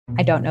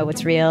I don't know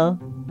what's real.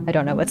 I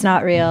don't know what's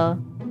not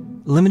real.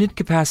 Limited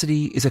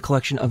Capacity is a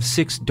collection of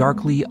 6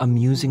 darkly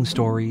amusing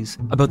stories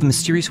about the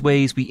mysterious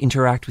ways we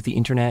interact with the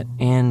internet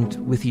and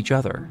with each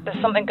other.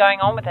 There's something going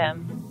on with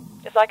him.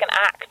 It's like an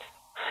act.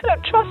 I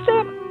don't trust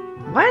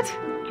him. What?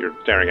 You're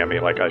staring at me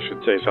like I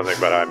should say something,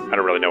 but I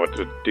don't really know what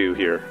to do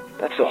here.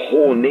 That's the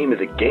whole name of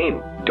the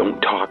game. Don't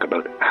talk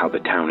about how the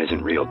town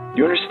isn't real.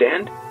 You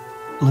understand?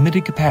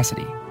 Limited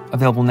Capacity.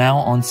 Available now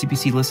on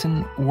CBC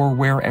Listen or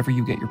wherever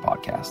you get your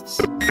podcasts.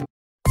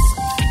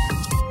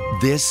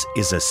 This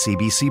is a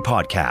CBC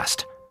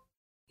podcast.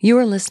 You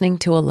are listening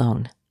to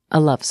Alone, a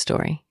love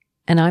story,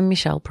 and I'm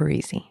Michelle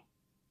Parisi.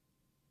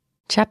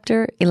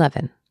 Chapter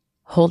 11,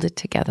 Hold It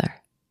Together.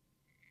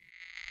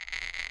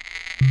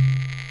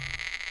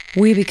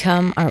 We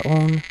become our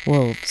own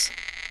wolves.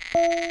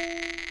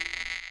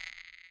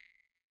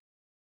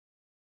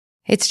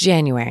 It's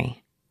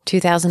January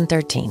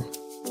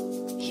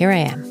 2013. Here I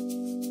am,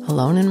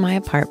 alone in my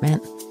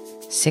apartment,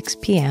 6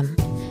 p.m.,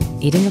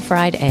 eating a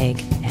fried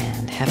egg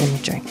and having a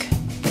drink.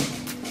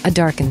 A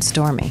dark and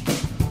stormy.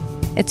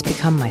 It's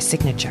become my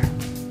signature.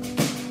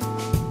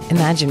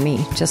 Imagine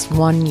me just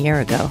 1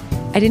 year ago.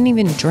 I didn't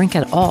even drink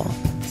at all.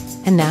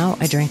 And now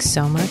I drink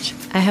so much,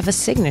 I have a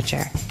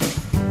signature.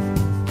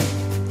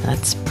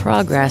 That's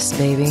progress,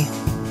 baby.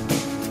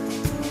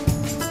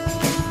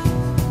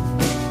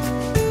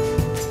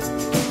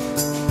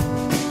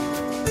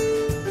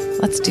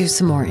 Let's do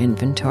some more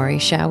inventory,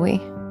 shall we?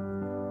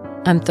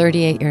 I'm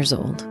 38 years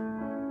old.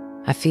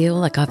 I feel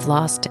like I've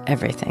lost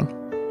everything,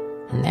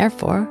 and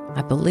therefore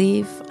I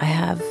believe I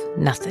have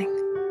nothing.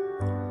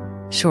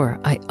 Sure,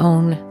 I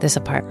own this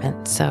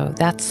apartment, so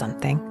that's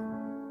something.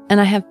 And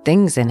I have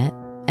things in it,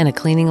 and a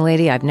cleaning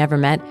lady I've never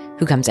met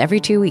who comes every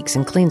 2 weeks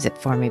and cleans it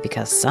for me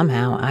because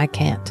somehow I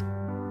can't.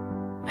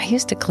 I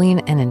used to clean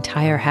an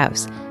entire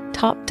house,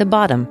 top to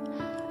bottom,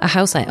 a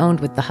house I owned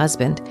with the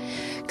husband.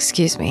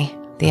 Excuse me,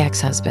 the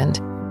ex-husband.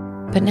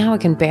 But now I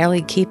can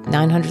barely keep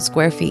 900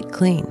 square feet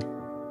clean.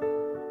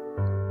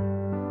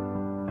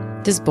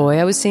 This boy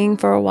I was seeing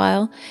for a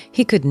while,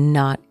 he could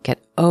not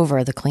get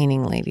over the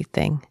cleaning lady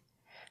thing.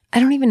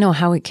 I don't even know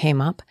how it came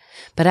up,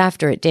 but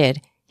after it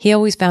did, he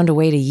always found a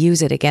way to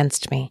use it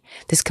against me,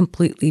 this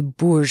completely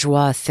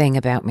bourgeois thing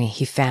about me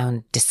he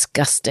found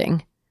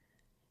disgusting.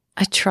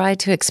 I tried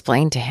to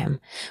explain to him,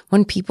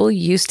 when people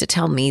used to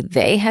tell me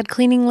they had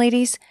cleaning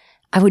ladies,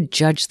 I would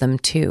judge them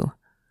too.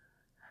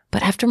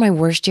 But after my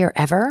worst year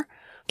ever,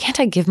 can't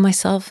I give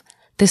myself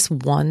this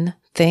one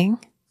thing?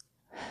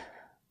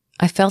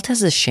 I felt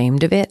as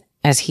ashamed of it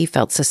as he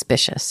felt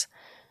suspicious,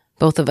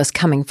 both of us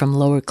coming from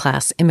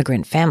lower-class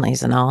immigrant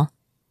families and all.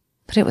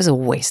 But it was a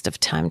waste of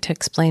time to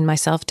explain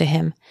myself to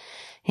him,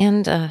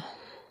 and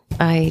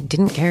I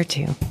didn't care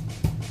to.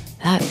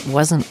 That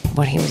wasn't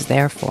what he was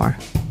there for.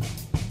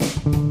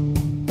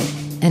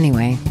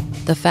 Anyway,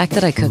 the fact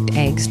that I cooked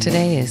eggs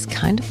today is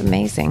kind of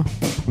amazing.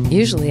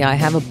 Usually I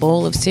have a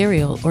bowl of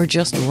cereal or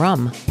just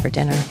rum for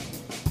dinner.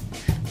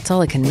 It's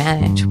all I can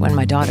manage when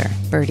my daughter,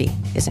 Birdie,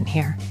 isn't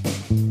here.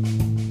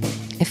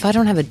 If I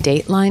don't have a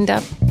date lined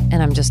up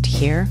and I'm just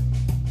here,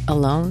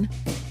 alone,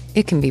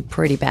 it can be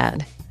pretty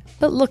bad.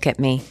 But look at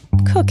me,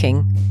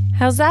 cooking.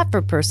 How's that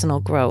for personal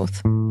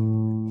growth?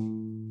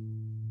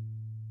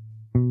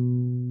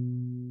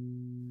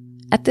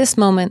 At this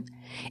moment,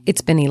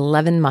 it's been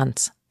 11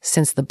 months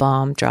since the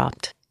bomb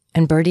dropped,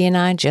 and Birdie and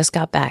I just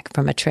got back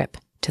from a trip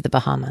to the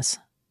Bahamas.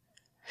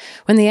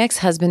 When the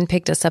ex-husband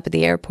picked us up at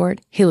the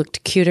airport, he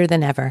looked cuter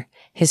than ever,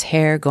 his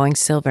hair going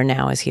silver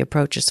now as he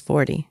approaches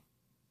 40.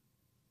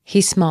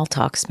 He small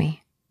talks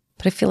me,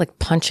 but I feel like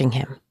punching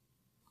him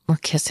or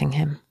kissing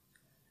him.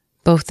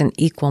 Both in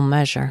equal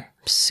measure.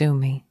 Sue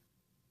me.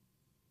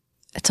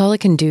 It's all I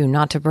can do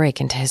not to break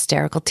into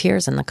hysterical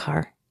tears in the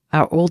car,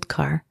 our old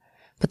car,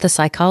 but the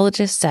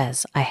psychologist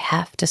says I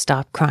have to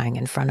stop crying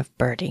in front of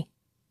Birdie.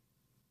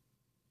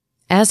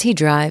 As he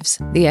drives,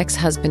 the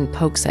ex-husband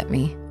pokes at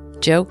me,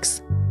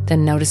 jokes,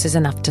 then notices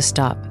enough to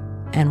stop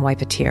and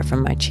wipe a tear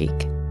from my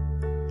cheek.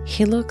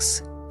 He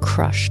looks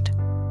crushed,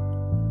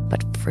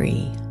 but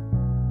free.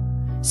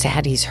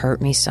 Sad he's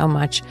hurt me so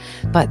much,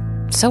 but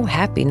so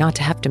happy not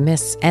to have to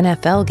miss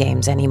NFL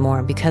games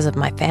anymore because of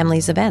my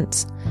family's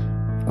events.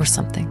 Or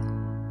something.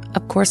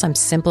 Of course I'm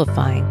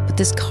simplifying, but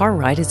this car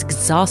ride is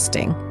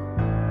exhausting.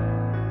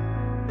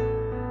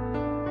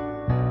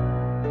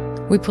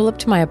 We pull up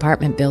to my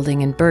apartment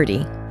building and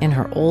Birdie, in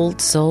her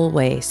old soul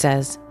way,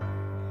 says,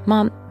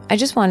 "Mom, I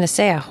just wanted to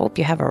say I hope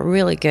you have a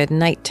really good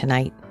night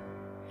tonight."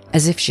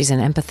 As if she's an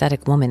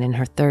empathetic woman in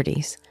her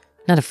 30s,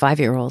 not a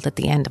 5-year-old at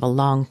the end of a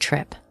long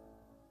trip.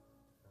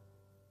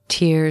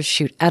 Tears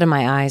shoot out of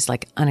my eyes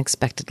like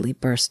unexpectedly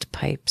burst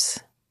pipes.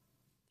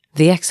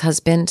 The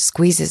ex-husband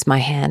squeezes my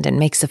hand and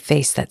makes a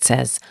face that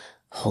says,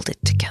 "Hold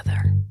it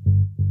together."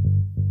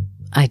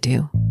 I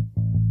do.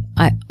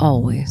 I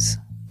always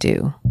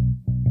do.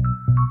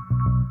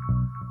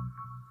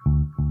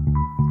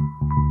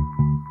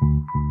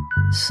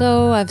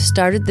 So I've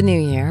started the new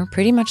year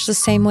pretty much the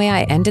same way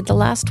I ended the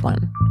last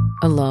one.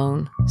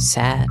 Alone,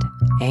 sad,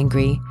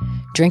 angry,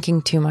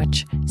 drinking too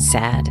much,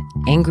 sad,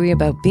 angry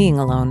about being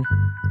alone.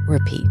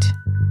 Repeat.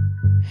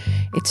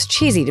 It's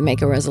cheesy to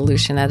make a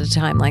resolution at a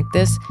time like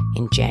this,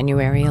 in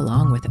January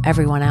along with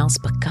everyone else,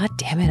 but god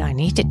damn it, I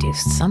need to do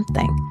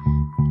something.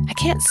 I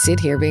can't sit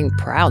here being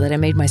proud that I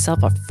made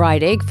myself a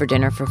fried egg for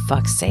dinner for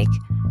fuck's sake,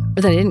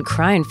 or that I didn't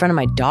cry in front of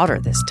my daughter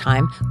this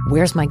time.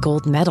 Where's my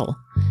gold medal?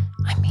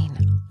 I mean,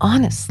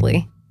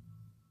 honestly.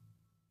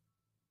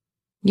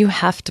 You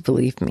have to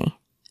believe me.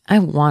 I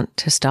want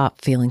to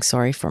stop feeling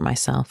sorry for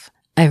myself.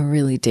 I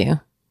really do.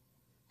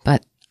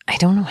 But I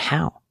don't know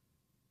how.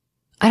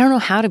 I don't know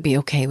how to be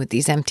okay with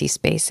these empty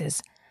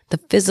spaces. The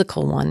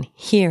physical one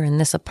here in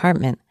this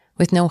apartment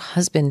with no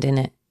husband in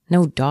it,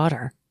 no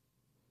daughter.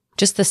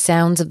 Just the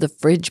sounds of the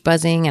fridge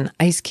buzzing and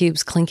ice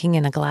cubes clinking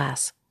in a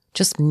glass.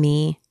 Just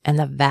me and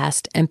the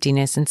vast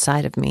emptiness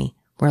inside of me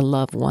where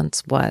love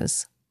once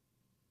was.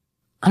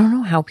 I don't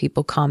know how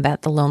people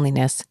combat the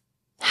loneliness,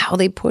 how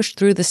they push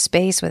through the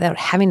space without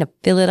having to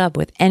fill it up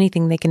with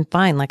anything they can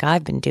find like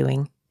I've been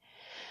doing.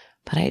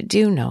 But I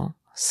do know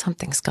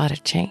something's got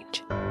to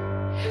change.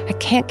 I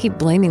can't keep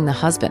blaming the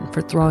husband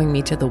for throwing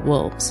me to the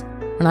wolves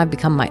when I've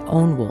become my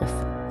own wolf,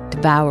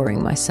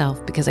 devouring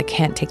myself because I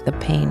can't take the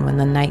pain when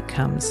the night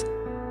comes.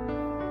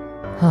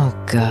 Oh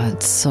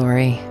God,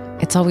 sorry.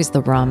 It's always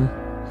the rum,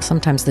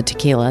 sometimes the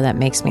tequila that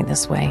makes me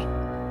this way.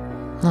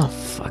 Oh,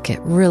 fuck it,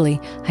 really.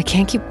 I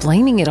can't keep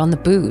blaming it on the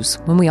booze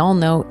when we all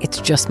know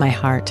it's just my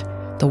heart,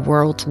 the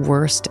world's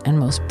worst and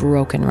most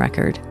broken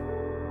record.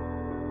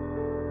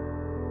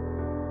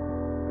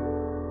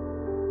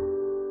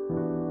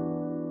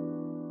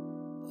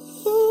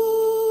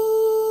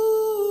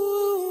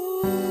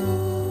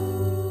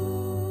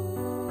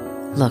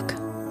 Look,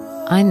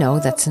 I know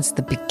that since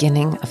the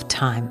beginning of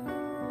time,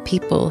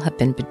 people have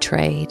been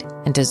betrayed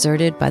and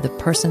deserted by the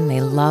person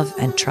they love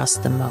and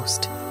trust the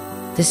most.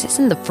 This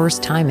isn't the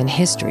first time in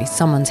history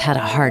someone's had a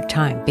hard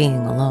time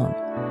being alone.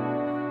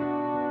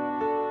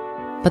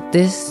 But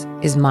this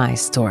is my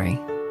story.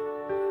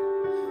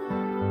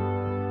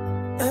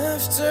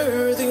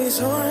 After these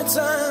hard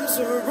times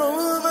are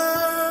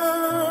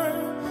over,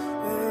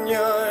 and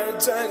you're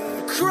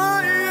done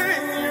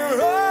crying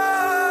your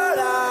heart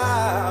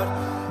out,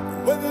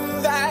 when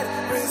that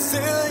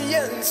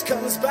resilience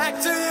comes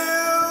back to you,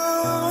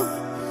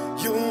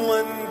 you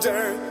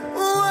wonder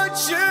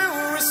what you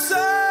were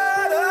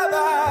sad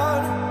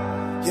about.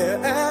 Yeah,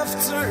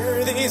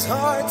 after these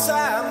hard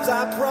times,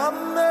 I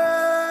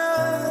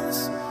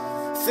promise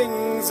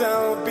things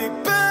will be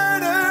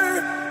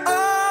better,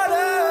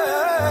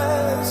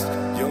 honest.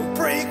 You'll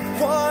break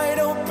wide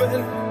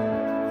open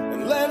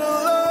and let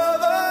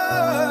love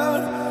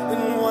out,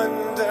 and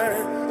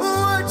wonder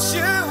what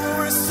you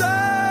were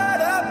sad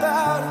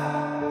about.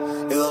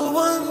 You'll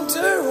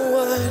wonder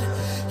what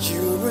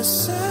you were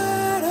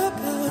sad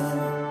about.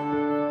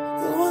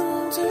 You'll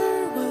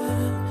wonder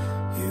what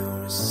you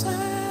were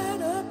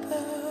sad about.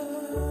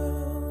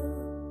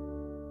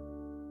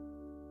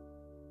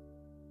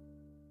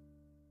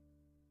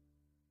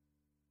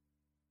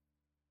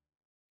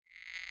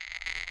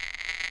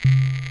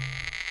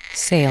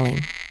 Sailing.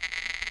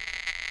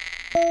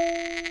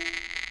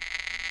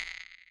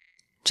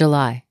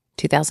 July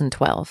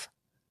 2012.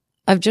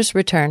 I've just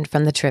returned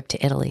from the trip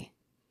to Italy.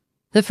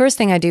 The first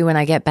thing I do when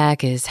I get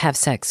back is have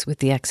sex with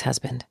the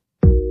ex-husband.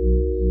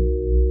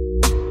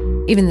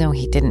 Even though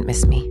he didn't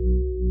miss me.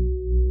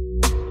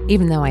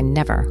 Even though I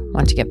never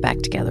want to get back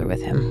together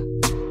with him.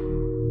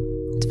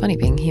 It's funny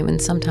being human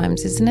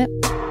sometimes, isn't it?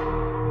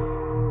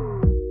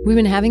 We've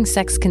been having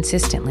sex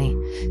consistently,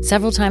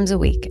 several times a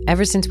week,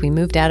 ever since we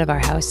moved out of our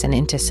house and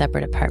into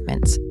separate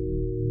apartments.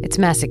 It's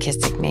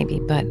masochistic maybe,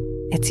 but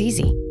it's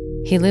easy.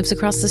 He lives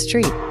across the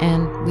street,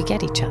 and we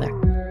get each other.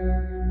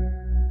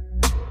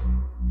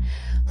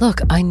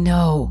 Look, I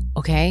know,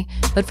 okay?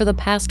 But for the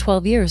past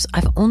 12 years,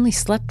 I've only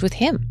slept with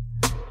him.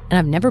 And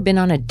I've never been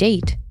on a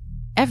date,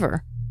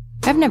 ever.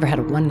 I've never had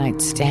a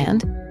one-night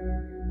stand.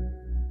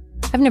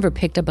 I've never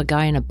picked up a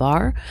guy in a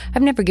bar.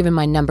 I've never given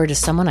my number to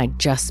someone I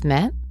just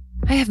met.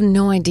 I have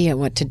no idea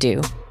what to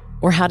do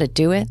or how to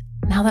do it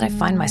now that I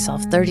find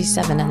myself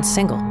 37 and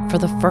single for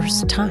the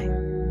first time.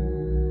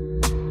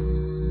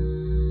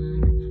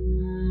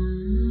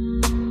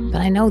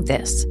 But I know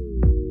this.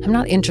 I'm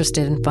not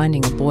interested in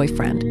finding a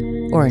boyfriend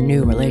or a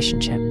new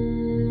relationship.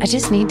 I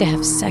just need to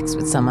have sex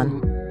with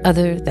someone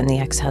other than the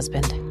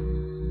ex-husband.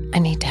 I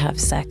need to have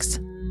sex.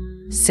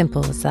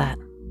 Simple as that.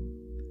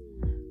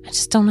 I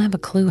just don't have a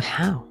clue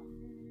how.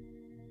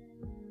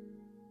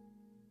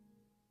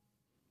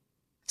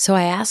 So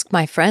I asked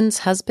my friend's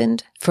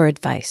husband for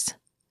advice.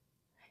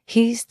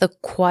 He's the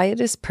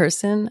quietest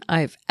person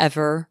I've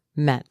ever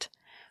met.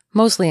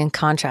 Mostly in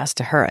contrast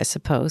to her, I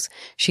suppose.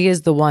 She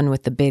is the one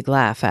with the big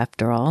laugh,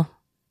 after all.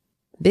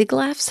 Big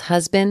Laugh's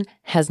husband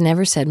has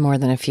never said more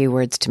than a few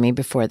words to me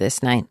before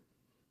this night.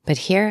 But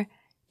here,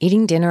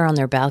 eating dinner on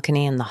their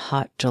balcony in the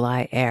hot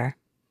July air,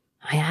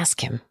 I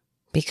ask him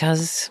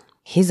because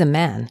he's a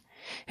man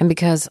and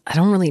because I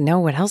don't really know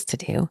what else to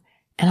do,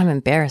 and I'm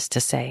embarrassed to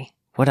say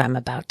what I'm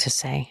about to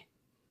say.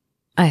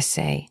 I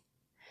say,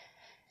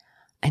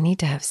 I need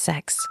to have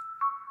sex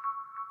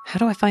How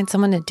do I find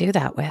someone to do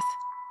that with?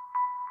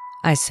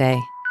 I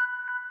say,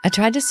 I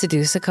tried to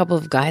seduce a couple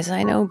of guys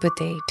I know, but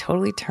they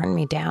totally turned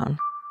me down.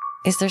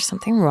 Is there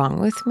something wrong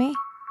with me?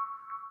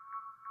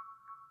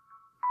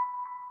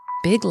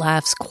 Big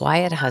Laugh's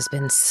quiet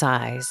husband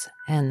sighs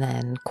and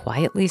then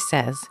quietly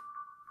says,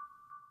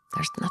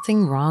 There's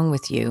nothing wrong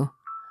with you.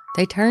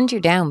 They turned you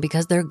down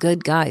because they're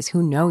good guys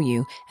who know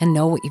you and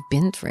know what you've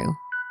been through.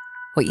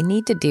 What you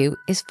need to do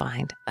is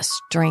find a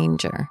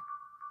stranger.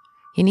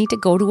 You need to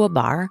go to a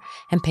bar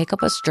and pick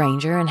up a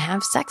stranger and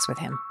have sex with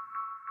him.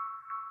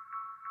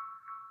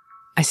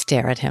 I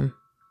stare at him.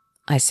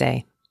 I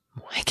say,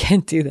 I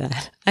can't do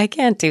that. I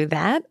can't do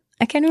that.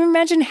 I can't even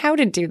imagine how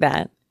to do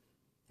that.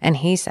 And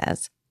he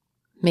says,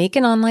 make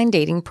an online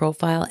dating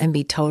profile and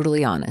be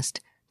totally honest.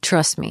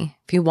 Trust me,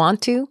 if you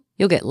want to,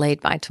 you'll get laid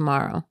by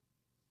tomorrow.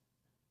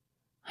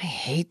 I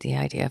hate the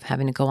idea of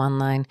having to go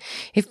online.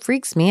 It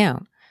freaks me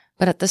out.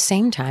 But at the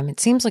same time, it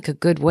seems like a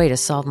good way to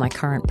solve my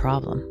current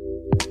problem.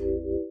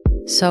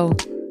 So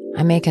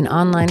I make an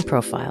online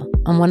profile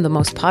on one of the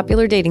most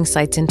popular dating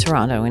sites in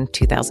Toronto in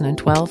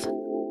 2012.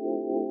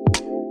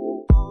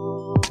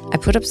 I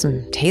put up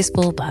some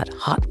tasteful but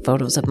hot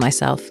photos of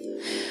myself.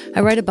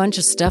 I write a bunch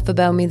of stuff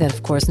about me that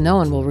of course no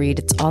one will read.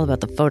 It's all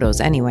about the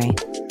photos anyway.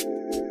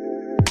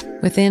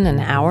 Within an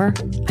hour,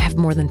 I have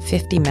more than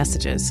 50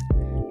 messages.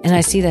 And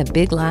I see that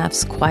Big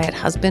Laugh's quiet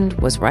husband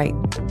was right.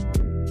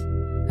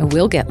 I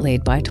will get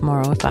laid by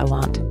tomorrow if I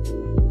want.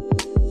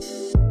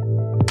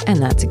 And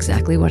that's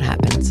exactly what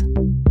happens.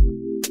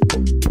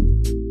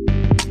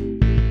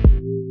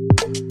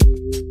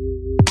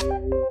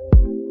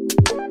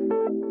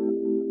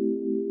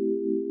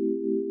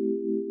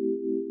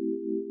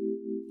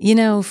 You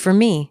know, for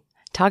me,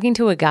 talking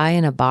to a guy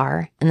in a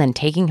bar and then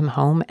taking him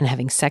home and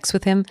having sex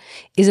with him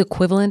is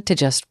equivalent to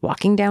just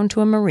walking down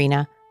to a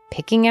marina,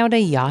 picking out a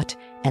yacht,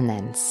 and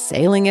then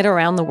sailing it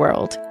around the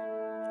world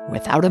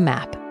without a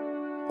map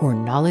or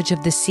knowledge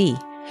of the sea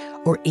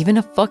or even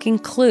a fucking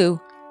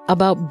clue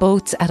about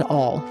boats at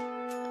all.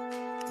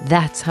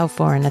 That's how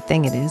foreign a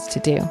thing it is to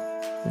do.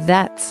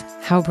 That's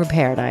how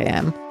prepared I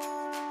am.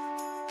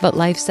 But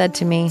life said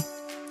to me,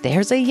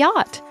 there's a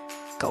yacht.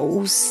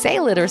 Go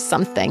sail it or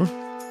something.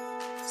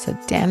 So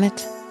damn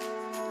it,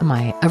 am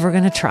I ever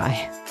going to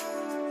try?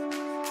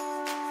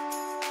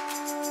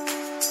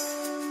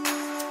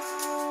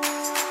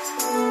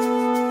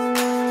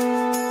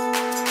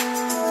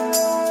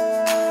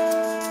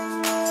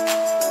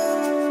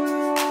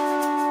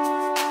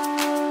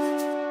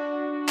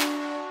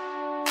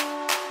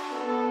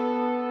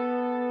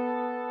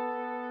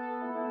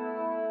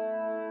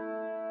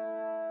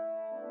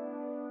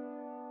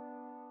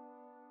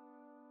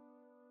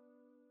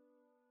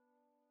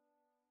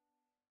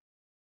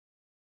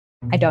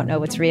 I don't know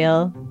what's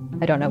real.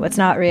 I don't know what's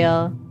not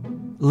real.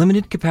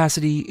 Limited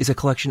Capacity is a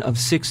collection of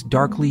 6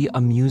 darkly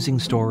amusing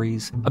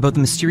stories about the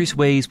mysterious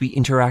ways we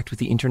interact with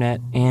the internet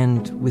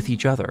and with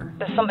each other.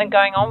 There's something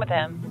going on with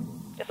him.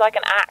 It's like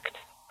an act.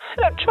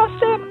 I don't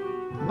trust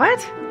him.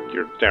 What?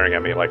 You're staring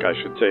at me like I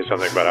should say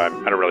something, but I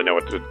don't really know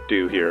what to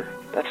do here.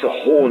 That's the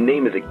whole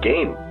name of the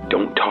game.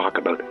 Don't talk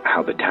about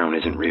how the town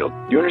isn't real.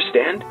 You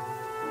understand?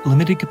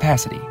 Limited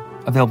Capacity.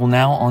 Available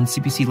now on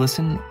CBC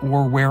Listen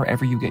or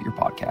wherever you get your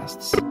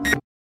podcasts.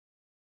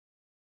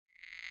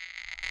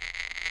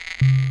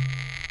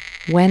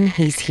 When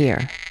he's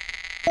here.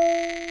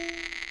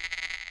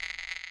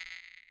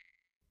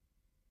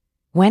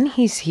 When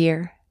he's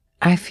here,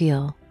 I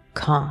feel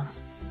calm.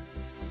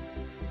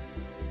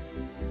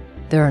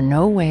 There are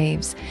no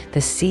waves. The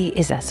sea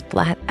is as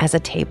flat as a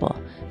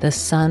table. The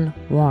sun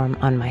warm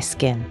on my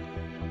skin.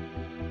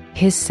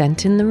 His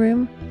scent in the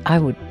room, I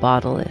would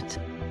bottle it.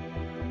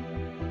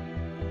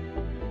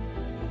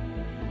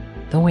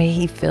 The way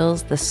he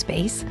fills the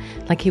space,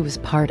 like he was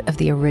part of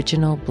the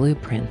original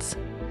blueprints.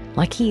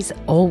 Like he's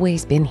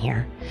always been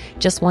here,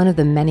 just one of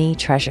the many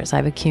treasures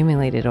I've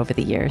accumulated over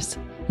the years.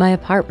 My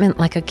apartment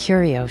like a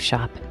curio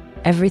shop,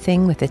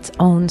 everything with its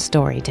own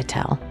story to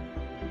tell.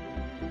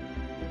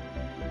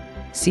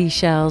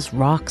 Seashells,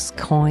 rocks,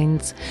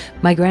 coins,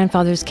 my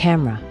grandfather's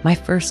camera, my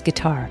first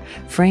guitar,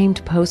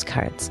 framed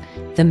postcards,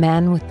 the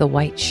man with the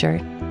white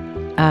shirt,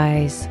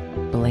 eyes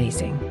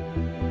blazing.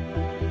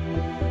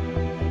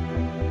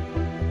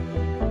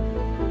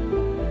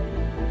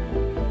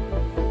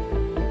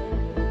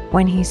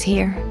 When he's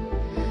here,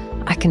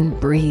 I can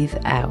breathe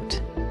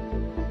out.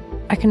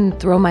 I can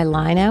throw my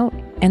line out,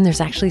 and there's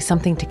actually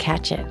something to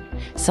catch it,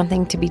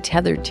 something to be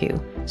tethered to,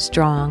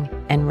 strong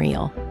and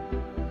real.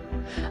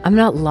 I'm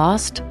not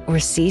lost or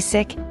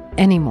seasick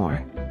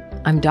anymore.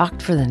 I'm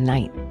docked for the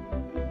night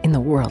in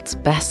the world's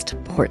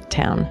best port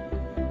town.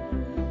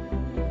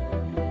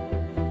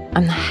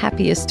 I'm the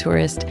happiest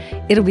tourist.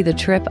 It'll be the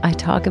trip I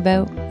talk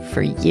about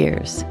for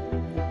years.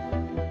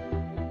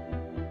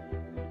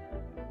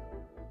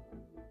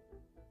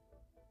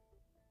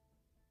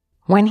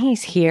 When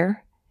he's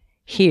here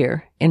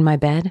in my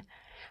bed,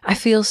 I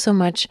feel so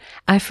much,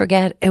 I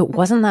forget it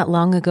wasn't that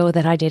long ago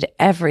that I did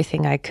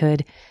everything I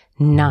could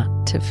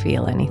not to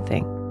feel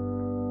anything.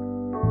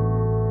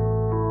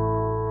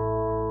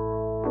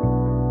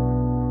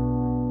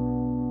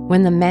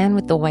 When the man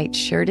with the white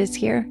shirt is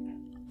here,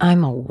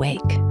 I'm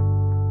awake.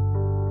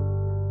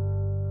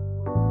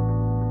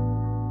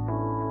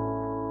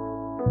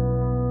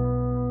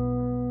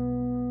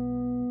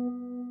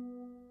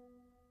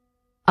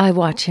 I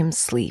watch him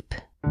sleep,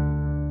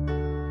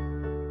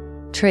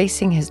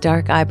 tracing his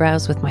dark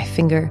eyebrows with my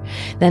finger,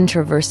 then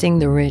traversing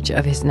the ridge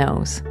of his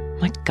nose.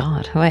 My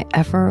God, have I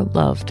ever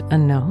loved a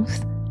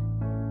nose?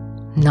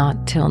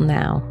 Not till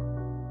now.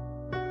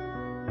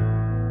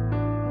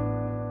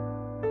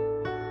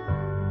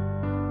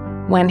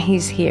 When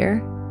he's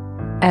here,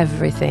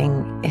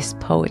 everything is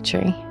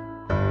poetry.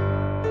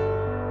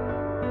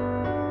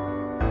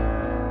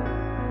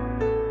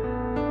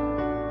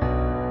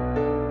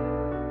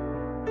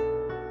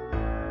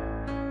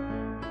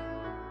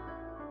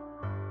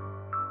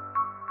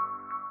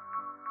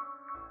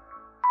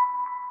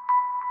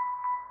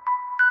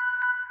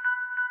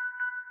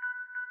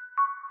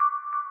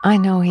 I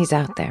know he's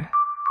out there,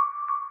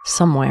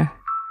 somewhere.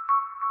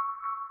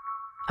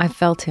 I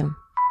felt him,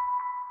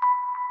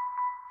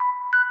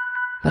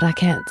 but I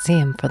can't see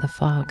him for the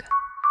fog.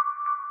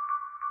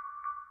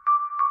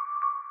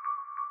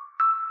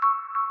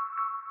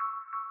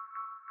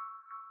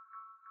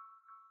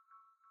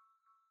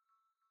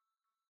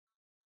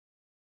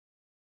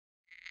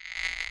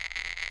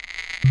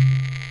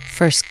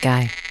 First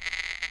guy.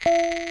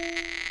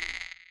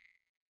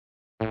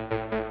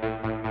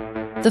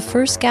 The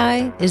first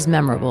guy is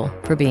memorable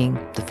for being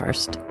the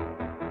first.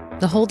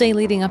 The whole day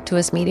leading up to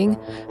us meeting,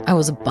 I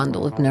was a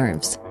bundle of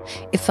nerves.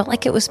 It felt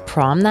like it was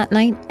prom that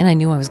night, and I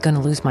knew I was going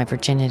to lose my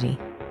virginity.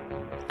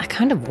 I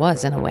kind of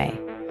was, in a way.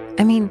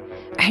 I mean,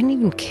 I hadn't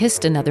even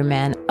kissed another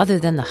man other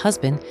than the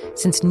husband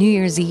since New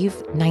Year's Eve,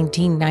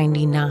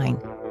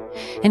 1999.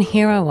 And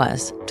here I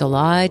was,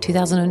 July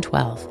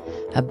 2012,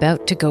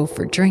 about to go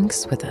for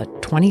drinks with a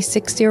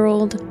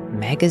 26-year-old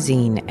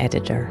magazine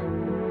editor.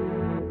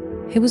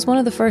 He was one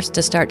of the first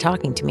to start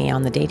talking to me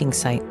on the dating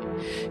site.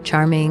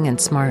 Charming and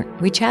smart,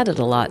 we chatted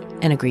a lot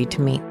and agreed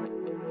to meet.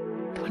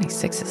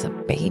 26 is a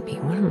baby.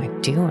 What am I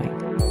doing?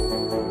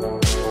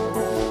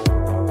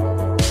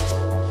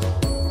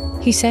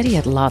 He said he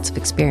had lots of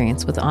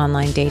experience with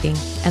online dating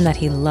and that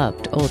he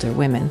loved older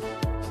women.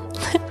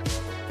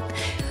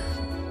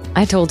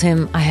 I told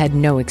him I had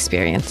no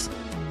experience.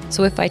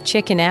 So if I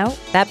chicken out,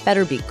 that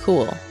better be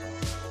cool.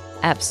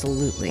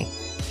 Absolutely,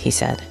 he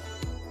said.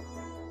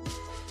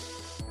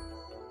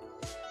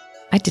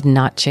 I did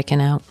not chicken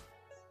out.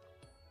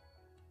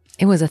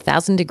 It was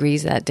 1,000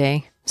 degrees that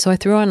day, so I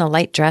threw on a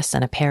light dress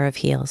and a pair of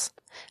heels.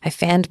 I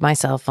fanned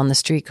myself on the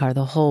streetcar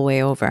the whole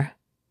way over.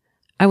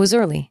 I was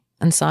early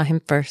and saw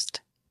him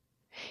first.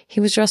 He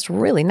was dressed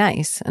really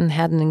nice and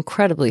had an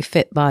incredibly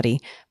fit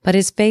body, but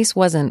his face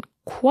wasn't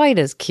quite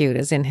as cute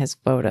as in his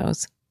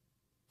photos.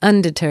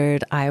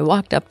 Undeterred, I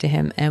walked up to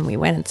him and we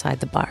went inside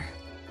the bar.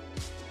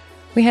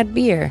 We had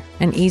beer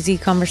and easy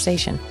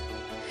conversation.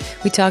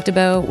 We talked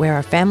about where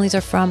our families are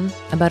from,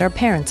 about our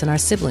parents and our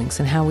siblings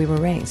and how we were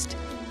raised.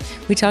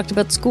 We talked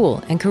about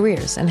school and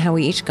careers and how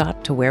we each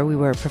got to where we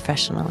were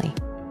professionally.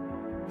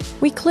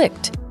 We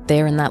clicked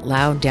there in that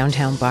loud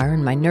downtown bar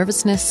and my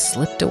nervousness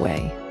slipped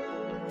away.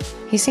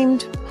 He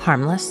seemed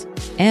harmless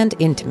and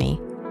into me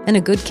and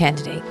a good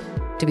candidate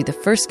to be the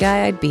first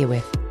guy I'd be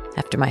with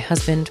after my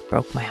husband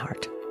broke my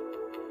heart.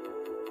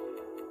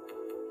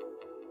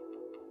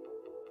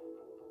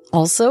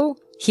 Also,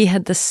 he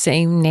had the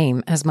same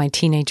name as my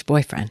teenage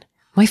boyfriend,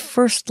 my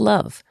first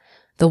love,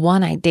 the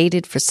one I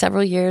dated for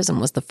several years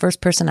and was the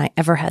first person I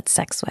ever had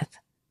sex with.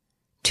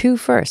 2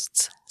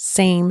 firsts,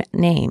 same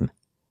name.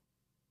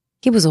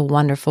 He was a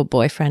wonderful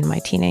boyfriend, my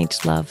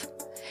teenage love.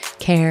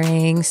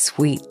 Caring,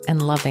 sweet,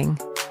 and loving.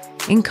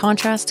 In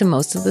contrast to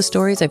most of the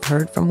stories I've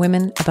heard from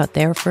women about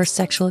their first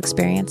sexual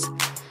experience,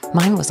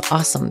 mine was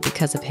awesome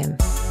because of him.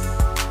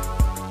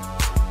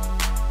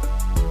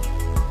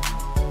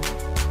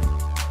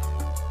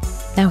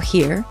 Now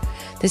here,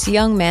 this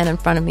young man in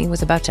front of me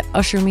was about to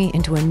usher me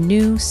into a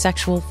new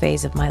sexual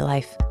phase of my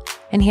life,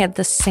 and he had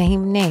the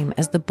same name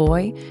as the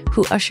boy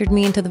who ushered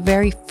me into the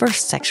very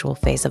first sexual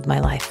phase of my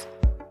life.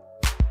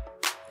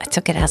 I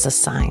took it as a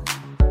sign.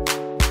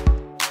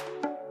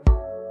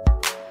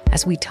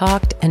 As we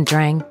talked and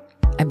drank,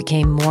 I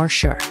became more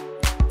sure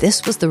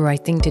this was the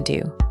right thing to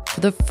do.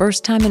 For the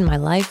first time in my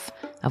life,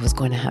 I was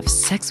going to have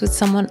sex with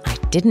someone I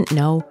didn't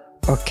know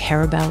or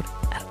care about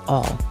at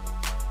all.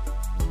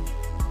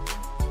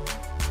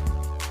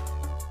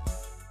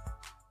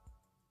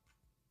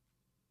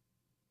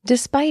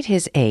 Despite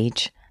his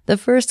age, the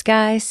first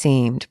guy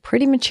seemed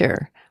pretty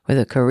mature with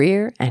a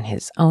career and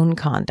his own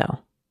condo.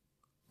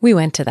 We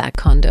went to that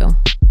condo.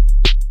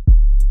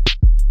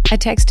 I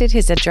texted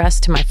his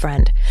address to my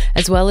friend,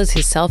 as well as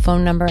his cell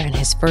phone number and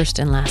his first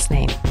and last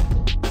name.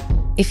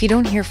 If you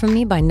don't hear from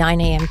me by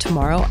 9 a.m.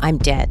 tomorrow, I'm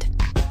dead.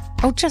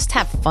 Oh, just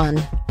have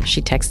fun,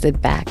 she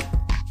texted back.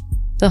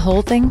 The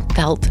whole thing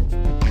felt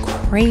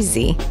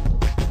crazy.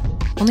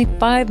 Only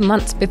 5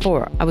 months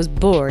before, I was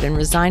bored and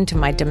resigned to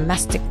my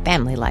domestic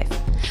family life,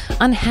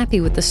 unhappy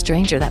with the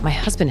stranger that my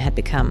husband had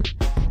become,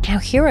 Now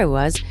here I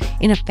was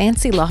in a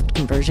fancy loft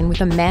conversion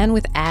with a man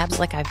with abs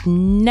like I've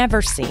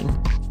never seen.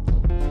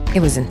 It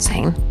was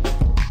insane.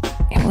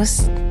 It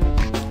was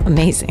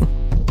amazing.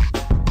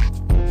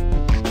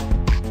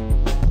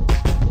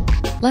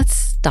 Let's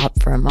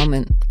stop for a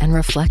moment and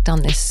reflect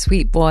on this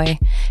sweet boy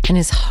and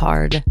his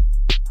hard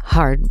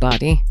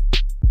body.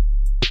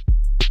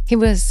 He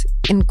was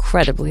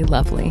incredibly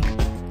lovely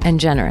and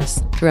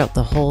generous throughout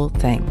the whole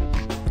thing.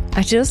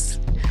 I just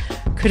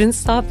couldn't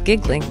stop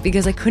giggling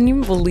because I couldn't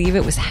even believe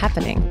it was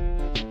happening.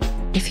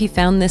 If he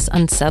found this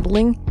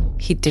unsettling,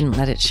 he didn't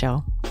let it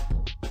show.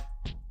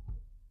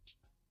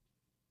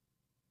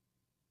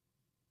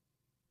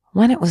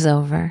 When it was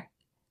over,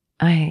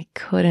 I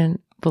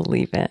couldn't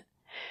believe it.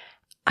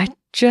 I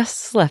just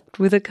slept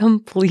with a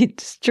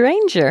complete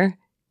stranger,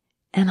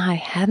 and I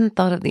hadn't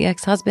thought of the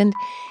ex-husband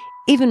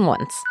even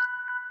once.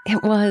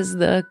 It was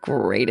the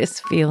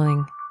greatest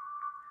feeling.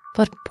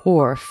 But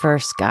poor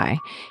first guy.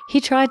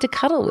 He tried to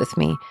cuddle with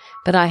me,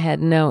 but I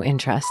had no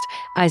interest.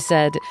 I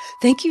said,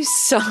 "Thank you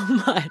so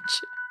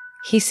much."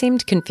 He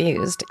seemed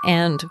confused,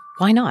 and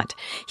why not?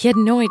 He had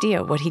no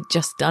idea what he'd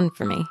just done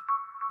for me.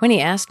 When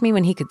he asked me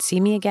when he could see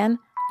me again,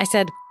 I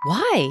said,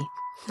 "Why?"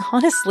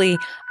 Honestly,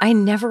 I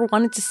never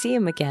wanted to see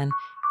him again,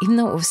 even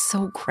though it was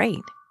so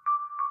great.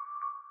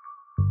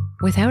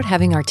 Without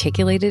having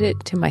articulated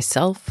it to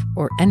myself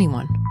or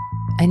anyone,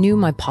 I knew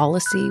my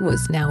policy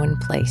was now in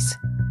place.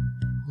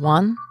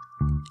 One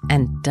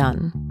and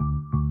done.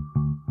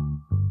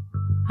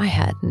 I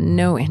had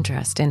no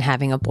interest in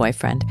having a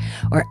boyfriend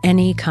or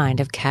any kind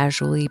of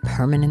casually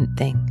permanent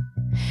thing.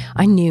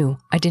 I knew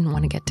I didn't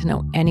want to get to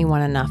know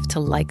anyone enough to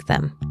like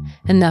them,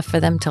 enough for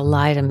them to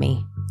lie to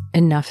me,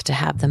 enough to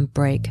have them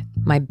break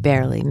my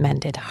barely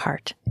mended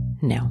heart.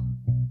 No.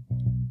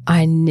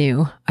 I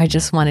knew I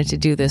just wanted to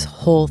do this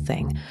whole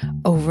thing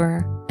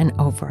over and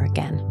over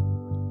again.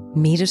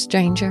 Meet a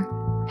stranger,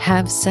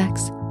 have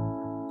sex,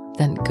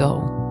 then go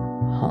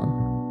home.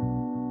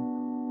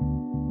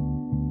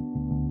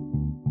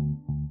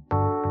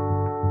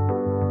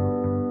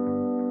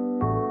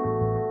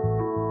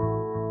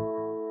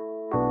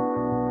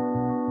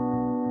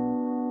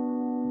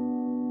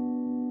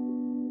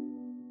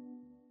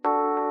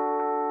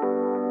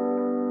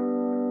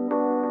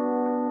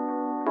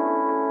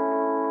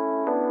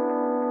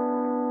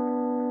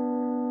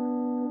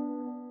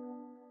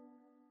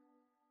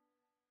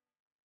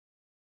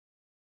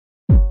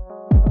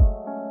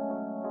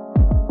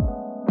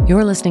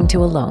 You're listening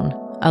to Alone,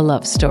 a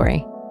love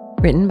story,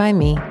 written by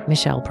me,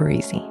 Michelle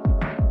Parisi.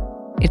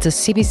 It's a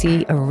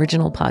CBC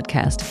original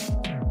podcast.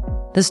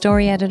 The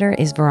story editor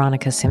is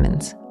Veronica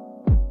Simmons.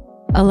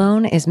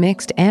 Alone is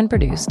mixed and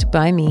produced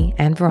by me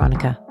and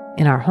Veronica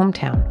in our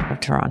hometown of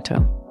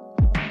Toronto.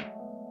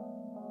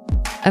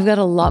 I've got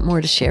a lot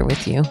more to share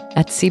with you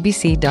at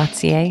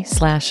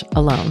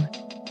cbc.ca/alone.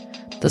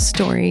 The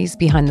stories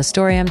behind the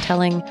story I'm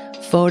telling,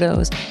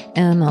 photos,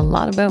 and a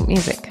lot about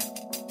music.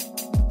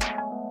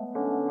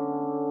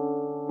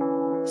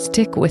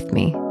 Stick with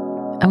me.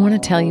 I want to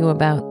tell you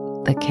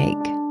about the cake.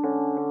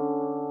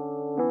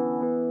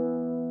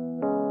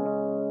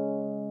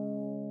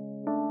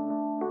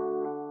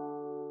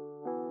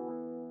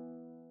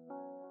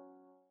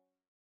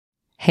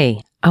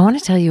 Hey, I want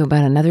to tell you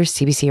about another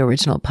CBC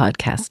original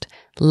podcast,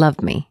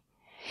 Love Me.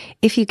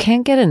 If you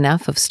can't get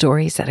enough of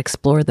stories that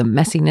explore the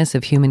messiness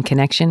of human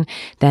connection,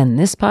 then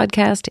this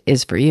podcast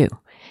is for you.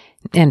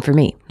 And for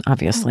me,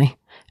 obviously.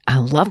 I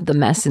love the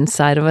mess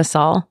inside of us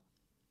all.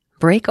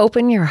 Break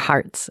open your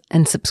hearts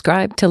and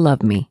subscribe to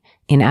Love Me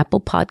in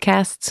Apple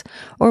Podcasts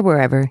or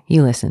wherever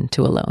you listen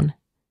to Alone.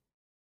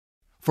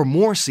 For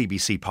more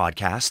CBC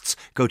podcasts,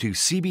 go to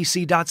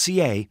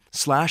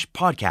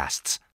cbc.ca/podcasts.